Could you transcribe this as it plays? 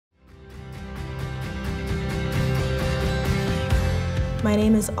My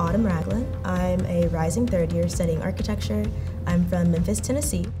name is Autumn Ragland. I'm a rising third year studying architecture. I'm from Memphis,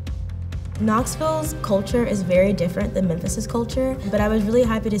 Tennessee. Knoxville's culture is very different than Memphis's culture, but I was really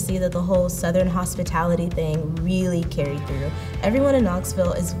happy to see that the whole Southern hospitality thing really carried through. Everyone in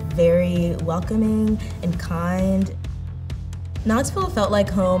Knoxville is very welcoming and kind. Knoxville felt like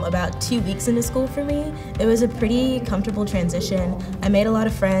home about 2 weeks into school for me. It was a pretty comfortable transition. I made a lot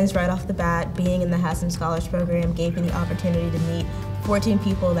of friends right off the bat. Being in the HASM Scholars Program gave me the opportunity to meet 14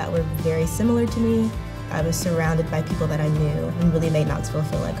 people that were very similar to me. I was surrounded by people that I knew and really made Knoxville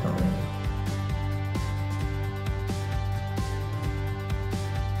feel like home.